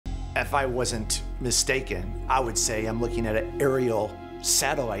If I wasn't mistaken, I would say I'm looking at an aerial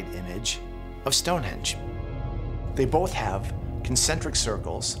satellite image of Stonehenge. They both have concentric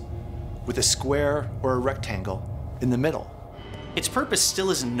circles with a square or a rectangle in the middle. Its purpose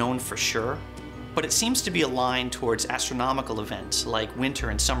still isn't known for sure, but it seems to be aligned towards astronomical events like winter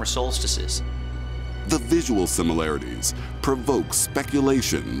and summer solstices. The visual similarities provoke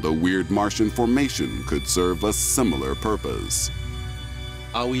speculation the weird Martian formation could serve a similar purpose.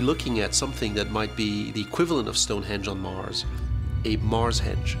 Are we looking at something that might be the equivalent of Stonehenge on Mars, a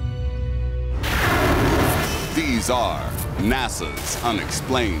Mars-henge? These are NASA's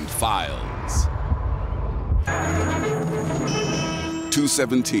Unexplained Files.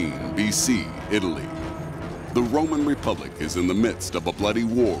 217 BC, Italy. The Roman Republic is in the midst of a bloody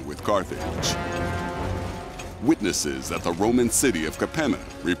war with Carthage. Witnesses at the Roman city of Capena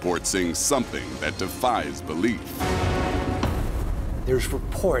report seeing something that defies belief. There's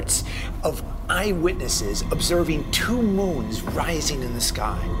reports of eyewitnesses observing 2 moons rising in the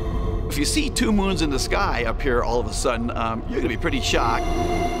sky. If you see 2 moons in the sky up here all of a sudden, you're gonna be pretty shocked.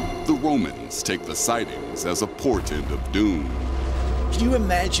 The Romans take the sightings as a portent of doom. Can you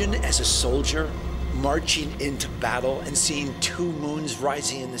imagine as a soldier marching into battle and seeing 2 moons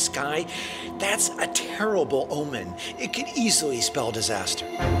rising in the sky? That's a terrible omen. It could easily spell disaster.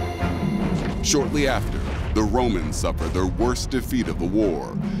 Shortly after, the Romans suffer their worst defeat of the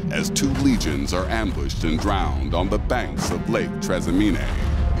war as 2 legions are ambushed and drowned on the banks of Lake Trasimene.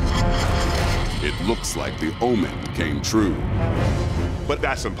 It looks like the omen came true. But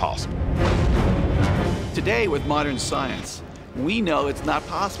that's impossible. Today, with modern science, we know it's not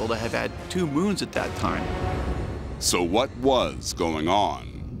possible to have had 2 moons at that time. So what was going on?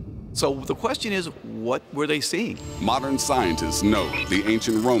 So the question is, what were they seeing? Modern scientists know the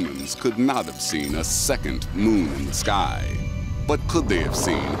ancient Romans could not have seen a second moon in the sky. But could they have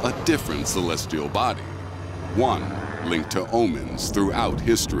seen a different celestial body? One linked to omens throughout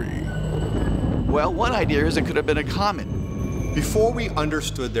history. Well, one idea is it could have been a comet. Before we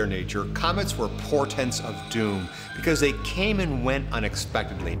understood their nature, comets were portents of doom because they came and went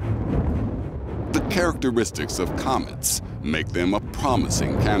unexpectedly. The characteristics of comets make them a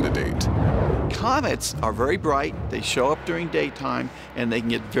promising candidate. Comets are very bright, they show up during daytime, and they can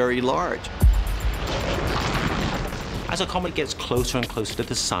get very large. As a comet gets closer and closer to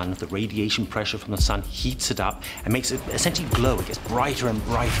the sun, the radiation pressure from the sun heats it up and makes it essentially glow. It gets brighter and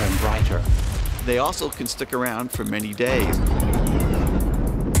brighter and brighter. They also can stick around for many days.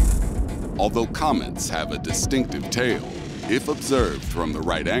 Although comets have a distinctive tail, if observed from the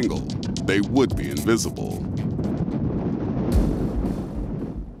right angle, they would be invisible.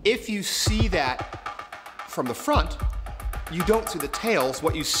 If you see that from the front, you don't see the tails.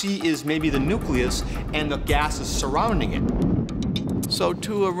 What you see is maybe the nucleus and the gases surrounding it. So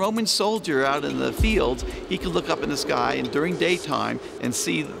to a Roman soldier out in the fields, he could look up in the sky and during daytime and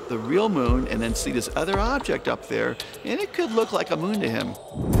see the real moon and then see this other object up there, and it could look like a moon to him.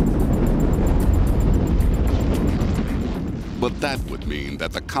 But that would mean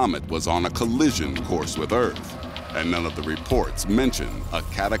that the comet was on a collision course with Earth, and none of the reports mention a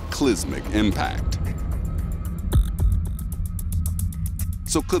cataclysmic impact.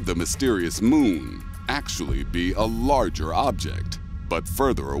 So could the mysterious moon actually be a larger object, but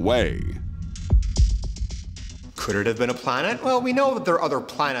further away? Could it have been a planet? Well, we know that there are other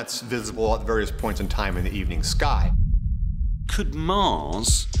planets visible at various points in time in the evening sky. Could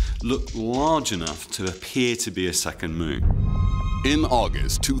Mars look large enough to appear to be a second moon? In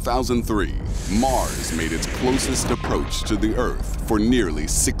August 2003, Mars made its closest approach to the Earth for nearly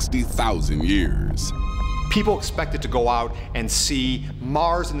 60,000 years. People expected to go out and see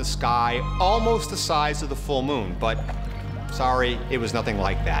Mars in the sky almost the size of the full moon, but sorry, it was nothing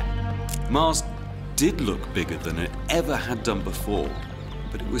like that. Mars did look bigger than it ever had done before,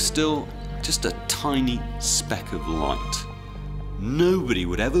 but it was still just a tiny speck of light. Nobody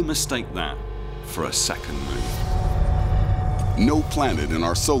would ever mistake that for a second moon. No planet in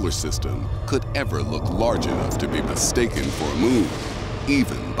our solar system could ever look large enough to be mistaken for a moon,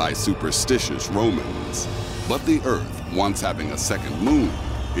 even by superstitious Romans. But the Earth, once having a second moon,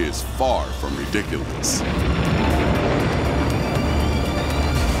 is far from ridiculous.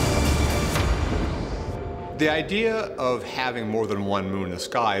 The idea of having more than one moon in the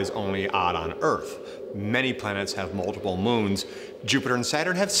sky is only odd on Earth. Many planets have multiple moons. Jupiter and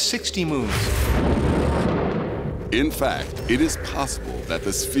Saturn have 60 moons. In fact, it is possible that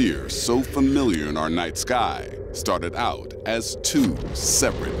the sphere so familiar in our night sky started out as 2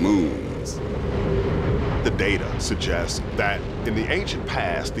 separate moons. The data suggests that in the ancient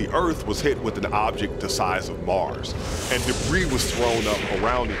past, the Earth was hit with an object the size of Mars, and debris was thrown up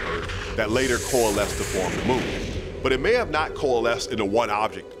around the Earth that later coalesced to form the moon. But it may have not coalesced into one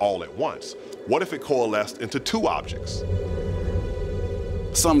object all at once. What if it coalesced into two objects?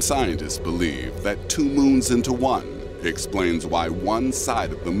 Some scientists believe that two moons into one explains why one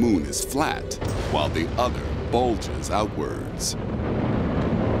side of the moon is flat while the other bulges outwards.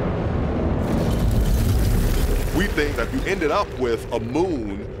 We think that you ended up with a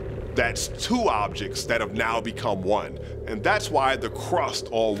moon that's two objects that have now become one. And that's why the crust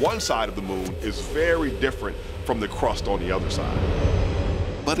on one side of the moon is very different from the crust on the other side.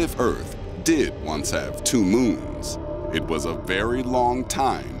 But if Earth did once have two moons, it was a very long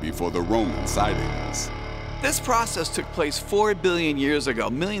time before the Roman sightings. This process took place 4 billion years ago,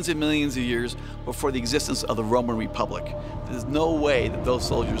 millions and millions of years before the existence of the Roman Republic. There's no way that those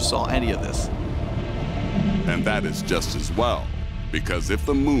soldiers saw any of this. And that is just as well, because if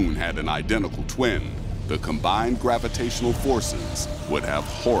the moon had an identical twin, the combined gravitational forces would have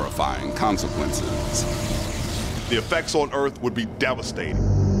horrifying consequences. The effects on Earth would be devastating.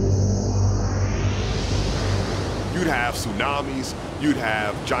 You'd have tsunamis, you'd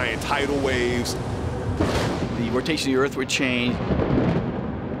have giant tidal waves. The rotation of the Earth would change.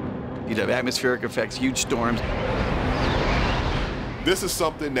 You'd have atmospheric effects, huge storms. This is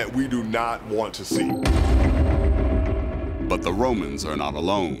something that we do not want to see. But the Romans are not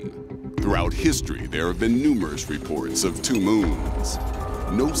alone. Throughout history, there have been numerous reports of two moons.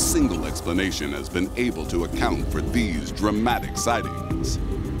 No single explanation has been able to account for these dramatic sightings.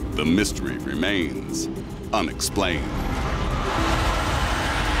 The mystery remains unexplained.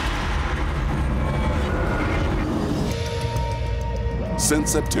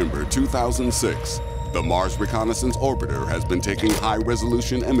 Since September 2006, the Mars Reconnaissance Orbiter has been taking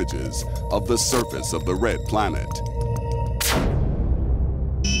high-resolution images of the surface of the red planet.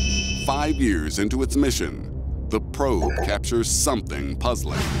 5 years into its mission, the probe captures something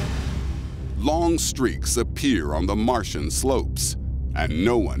puzzling. Long streaks appear on the Martian slopes, and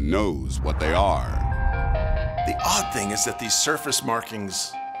no one knows what they are. The odd thing is that these surface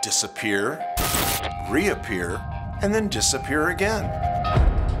markings disappear, reappear, and then disappear again.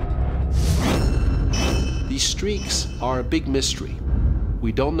 These streaks are a big mystery.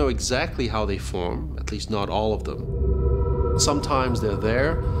 We don't know exactly how they form, at least not all of them. Sometimes they're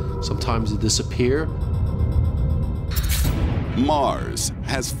there, sometimes they disappear. Mars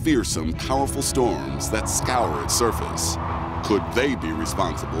has fearsome, powerful storms that scour its surface. Could they be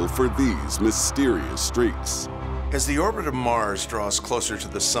responsible for these mysterious streaks? As the orbit of Mars draws closer to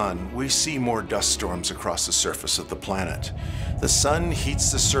the sun, we see more dust storms across the surface of the planet. The sun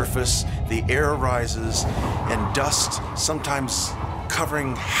heats the surface, the air rises, and dust, sometimes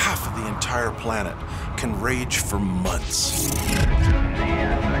covering half of the entire planet, can rage for months.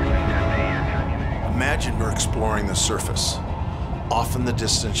 Imagine we're exploring the surface. Off in the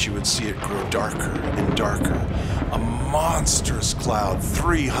distance, you would see it grow darker and darker. A monstrous cloud,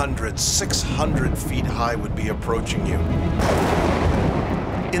 300, 600 feet high, would be approaching you.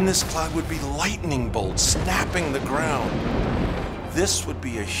 In this cloud would be lightning bolts snapping the ground. This would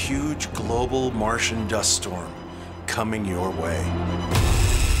be a huge global Martian dust storm coming your way.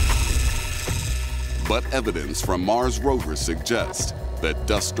 But evidence from Mars rovers suggests that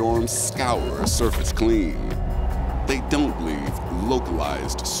dust storms scour a surface clean. They don't leave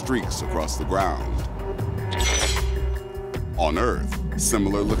localized streaks across the ground. On Earth,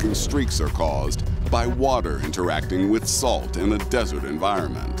 similar-looking streaks are caused by water interacting with salt in a desert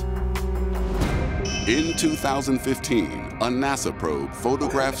environment. In 2015, a NASA probe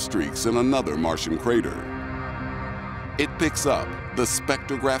photographed streaks in another Martian crater. It picks up the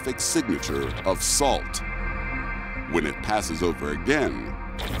spectrographic signature of salt. When it passes over again,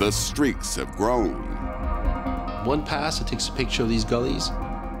 the streaks have grown. One pass, it takes a picture of these gullies.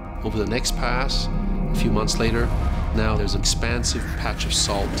 Over the next pass, a few months later, now there's an expansive patch of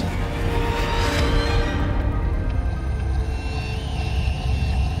salt.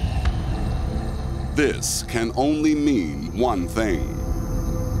 This can only mean one thing.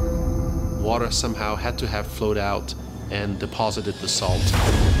 Water somehow had to have flowed out and deposited the salt.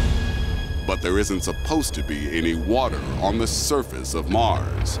 But there isn't supposed to be any water on the surface of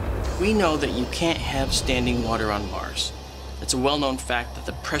Mars. We know that you can't have standing water on Mars. It's a well-known fact that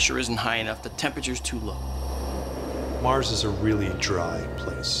the pressure isn't high enough, the temperature's too low. Mars is a really dry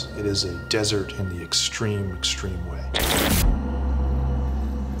place. It is a desert in the extreme, extreme way.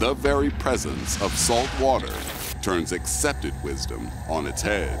 The very presence of salt water turns accepted wisdom on its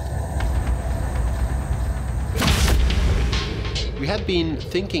head. We had been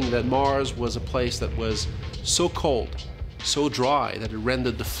thinking that Mars was a place that was so cold, so dry, that it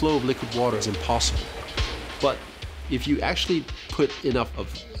rendered the flow of liquid water as impossible. But if you actually put enough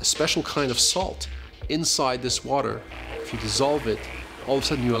of a special kind of salt inside this water, if you dissolve it, all of a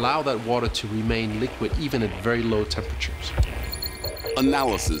sudden you allow that water to remain liquid even at very low temperatures.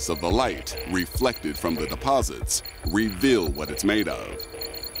 Analysis of the light reflected from the deposits reveal what it's made of.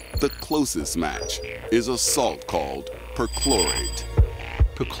 The closest match is a salt called perchlorate.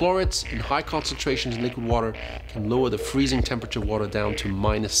 Perchlorates in high concentrations in liquid water can lower the freezing temperature of water down to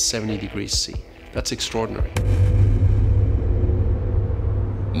minus 70 degrees C. That's extraordinary.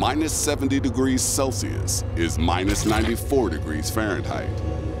 Minus 70 degrees Celsius is minus 94 degrees Fahrenheit.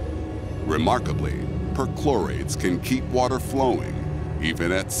 Remarkably, perchlorates can keep water flowing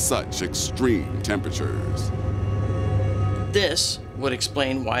even at such extreme temperatures. This would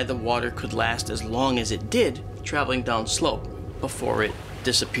explain why the water could last as long as it did traveling down slope before it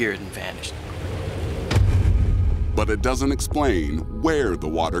disappeared and vanished. But it doesn't explain where the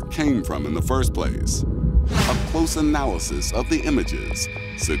water came from in the first place. A close analysis of the images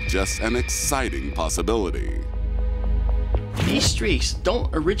suggests an exciting possibility. These streaks don't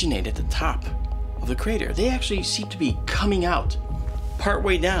originate at the top of the crater. They actually seem to be coming out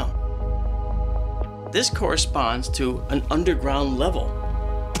partway down. This corresponds to an underground level,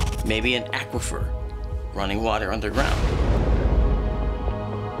 maybe an aquifer running water underground.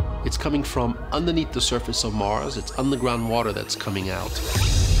 It's coming from underneath the surface of Mars. It's underground water that's coming out.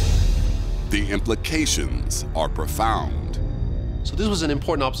 The implications are profound. So this was an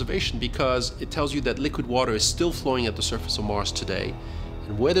important observation because it tells you that liquid water is still flowing at the surface of Mars today.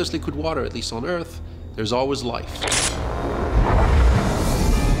 And where there's liquid water, at least on Earth, there's always life.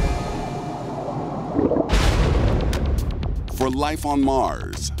 For life on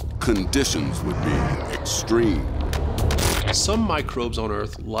Mars, conditions would be extreme. Some microbes on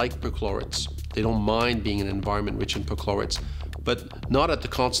Earth like perchlorates. They don't mind being in an environment rich in perchlorates, but not at the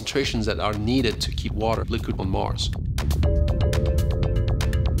concentrations that are needed to keep water liquid on Mars.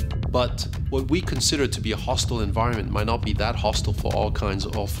 But what we consider to be a hostile environment might not be that hostile for all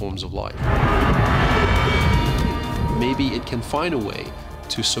forms of life. Maybe it can find a way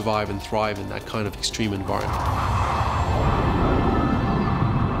to survive and thrive in that kind of extreme environment.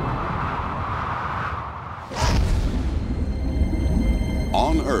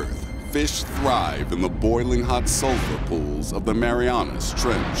 On Earth, fish thrive in the boiling hot sulfur pools of the Marianas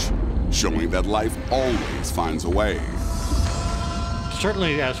Trench, showing that life always finds a way.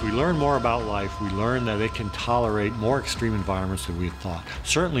 Certainly, as we learn more about life, we learn that it can tolerate more extreme environments than we had thought.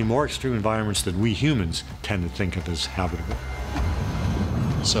 Certainly more extreme environments than we humans tend to think of as habitable.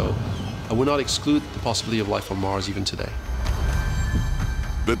 So I would not exclude the possibility of life on Mars even today.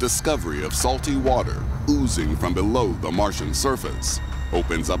 The discovery of salty water oozing from below the Martian surface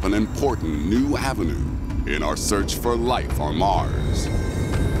opens up an important new avenue in our search for life on Mars.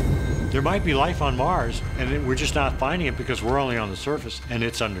 There might be life on Mars, and we're just not finding it because we're only on the surface and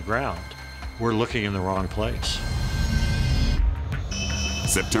it's underground. We're looking in the wrong place.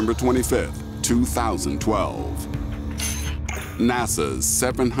 September 25th, 2012. NASA's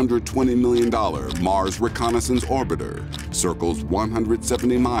 $720 million Mars Reconnaissance Orbiter circles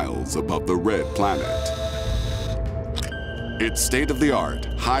 170 miles above the red planet. Its state-of-the-art,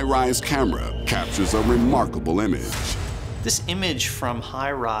 high-rise camera captures a remarkable image. This image from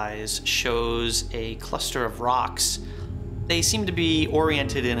high-rise shows a cluster of rocks. They seem to be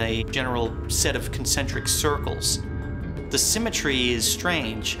oriented in a general set of concentric circles. The symmetry is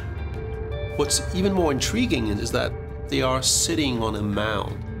strange. What's even more intriguing is that they are sitting on a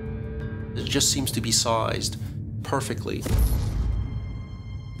mound. It just seems to be sized perfectly.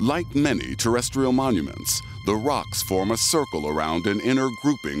 Like many terrestrial monuments, the rocks form a circle around an inner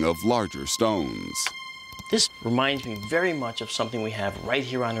grouping of larger stones. This reminds me very much of something we have right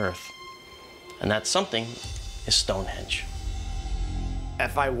here on Earth. And that something is Stonehenge.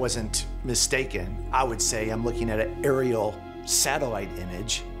 If I wasn't mistaken, I would say I'm looking at an aerial satellite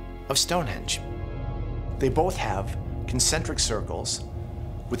image of Stonehenge. They both have concentric circles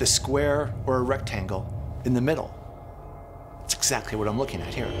with a square or a rectangle in the middle. That's exactly what I'm looking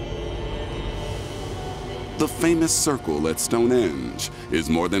at here. The famous circle at Stonehenge is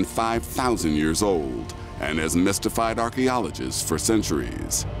more than 5,000 years old and has mystified archaeologists for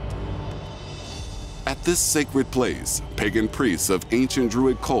centuries. At this sacred place, pagan priests of ancient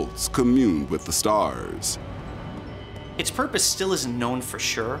Druid cults communed with the stars. Its purpose still isn't known for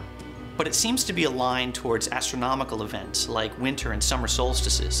sure, but it seems to be aligned towards astronomical events like winter and summer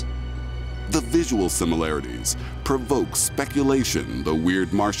solstices. The visual similarities provoke speculation the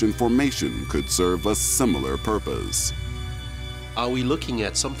weird Martian formation could serve a similar purpose. Are we looking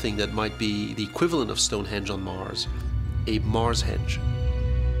at something that might be the equivalent of Stonehenge on Mars, a Mars-henge?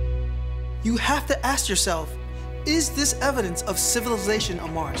 You have to ask yourself, is this evidence of civilization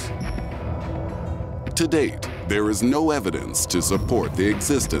on Mars? To date, there is no evidence to support the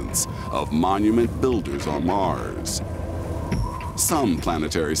existence of monument builders on Mars. Some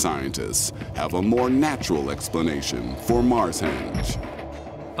planetary scientists have a more natural explanation for Mars-henge.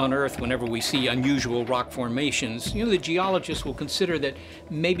 On Earth, whenever we see unusual rock formations, the geologists will consider that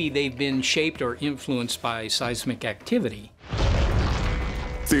maybe they've been shaped or influenced by seismic activity.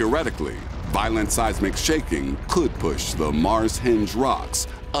 Theoretically, violent seismic shaking could push the Mars-henge rocks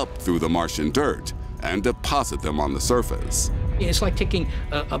up through the Martian dirt and deposit them on the surface. It's like taking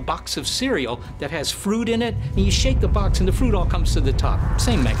a box of cereal that has fruit in it, and you shake the box and the fruit all comes to the top.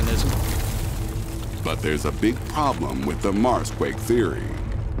 Same mechanism. But there's a big problem with the Marsquake theory.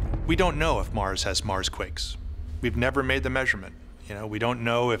 We don't know if Mars has Marsquakes. We've never made the measurement. We don't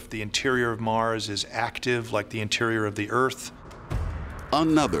know if the interior of Mars is active like the interior of the Earth.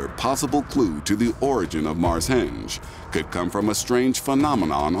 Another possible clue to the origin of Mars-henge could come from a strange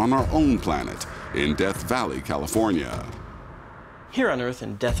phenomenon on our own planet in Death Valley, California. Here on Earth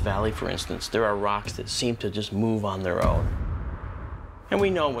in Death Valley, for instance, there are rocks that seem to just move on their own. And we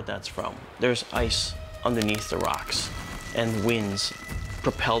know what that's from. There's ice underneath the rocks, and winds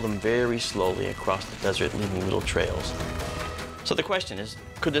propel them very slowly across the desert, leaving little trails. So the question is,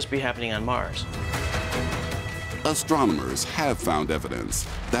 could this be happening on Mars? Astronomers have found evidence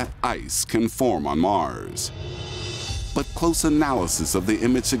that ice can form on Mars. But close analysis of the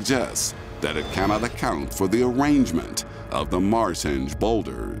image suggests that it cannot account for the arrangement of the Mars-henge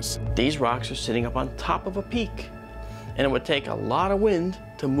boulders. These rocks are sitting up on top of a peak, and it would take a lot of wind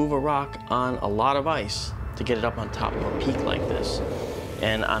to move a rock on a lot of ice to get it up on top of a peak like this.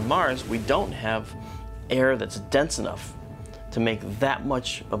 And on Mars, we don't have air that's dense enough to make that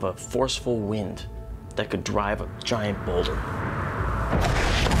much of a forceful wind that could drive a giant boulder.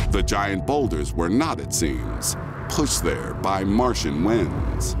 The giant boulders were not, it seems, pushed there by Martian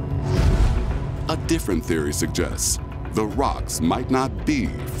winds. A different theory suggests the rocks might not be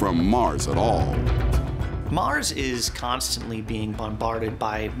from Mars at all. Mars is constantly being bombarded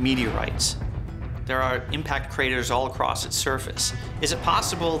by meteorites. There are impact craters all across its surface. Is it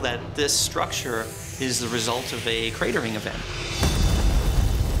possible that this structure is the result of a cratering event?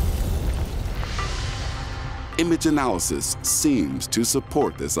 Image analysis seems to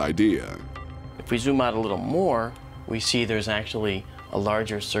support this idea. If we zoom out a little more, we see there's actually a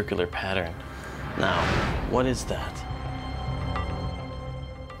larger circular pattern. Now, what is that?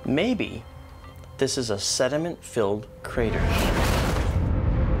 Maybe this is a sediment-filled crater.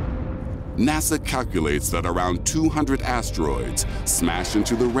 NASA calculates that around 200 asteroids smash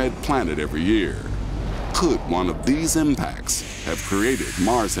into the red planet every year. Could one of these impacts have created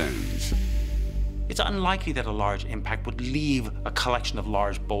Mars-henge? It's unlikely that a large impact would leave a collection of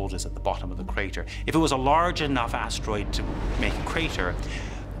large boulders at the bottom of the crater. If it was a large enough asteroid to make a crater,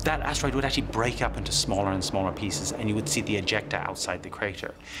 that asteroid would actually break up into smaller and smaller pieces, and you would see the ejecta outside the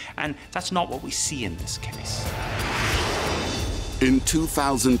crater. And that's not what we see in this case. In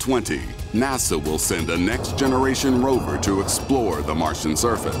 2020, NASA will send a next-generation rover to explore the Martian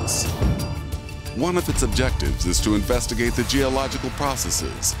surface. One of its objectives is to investigate the geological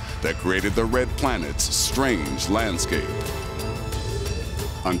processes that created the red planet's strange landscape.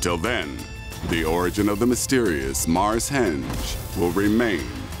 Until then, the origin of the mysterious Mars-henge will remain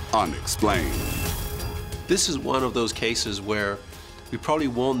unexplained. This is one of those cases where we probably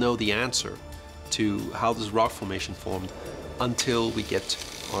won't know the answer to how this rock formation formed until we get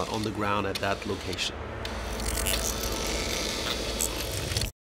on the ground at that location.